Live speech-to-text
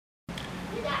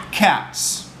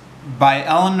Cats by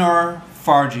Eleanor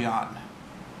Farjeon.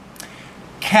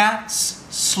 Cats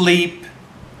sleep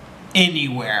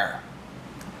anywhere.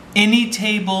 Any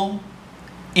table,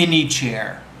 any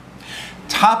chair.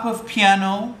 Top of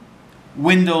piano,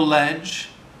 window ledge.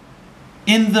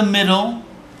 In the middle,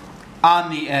 on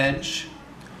the edge.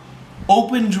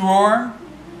 Open drawer,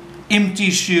 empty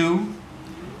shoe.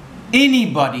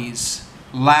 Anybody's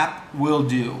lap will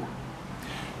do.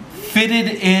 Fitted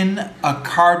in a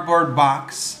cardboard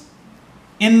box.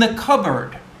 In the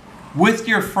cupboard with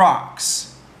your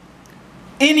frocks.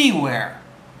 Anywhere.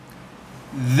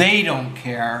 They don't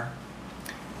care.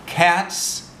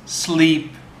 Cats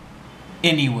sleep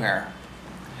anywhere.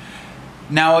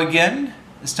 Now again,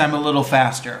 this time a little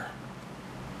faster.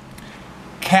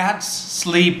 Cats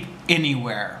sleep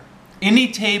anywhere.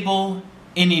 Any table,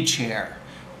 any chair.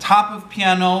 Top of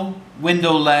piano,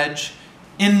 window ledge.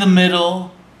 In the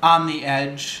middle, on the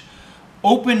edge.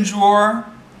 Open drawer,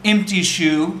 empty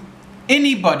shoe.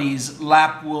 Anybody's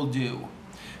lap will do.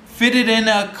 Fitted in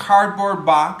a cardboard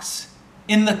box.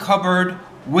 In the cupboard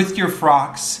with your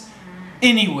frocks.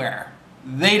 Anywhere.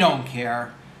 They don't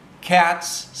care.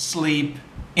 Cats sleep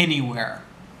anywhere.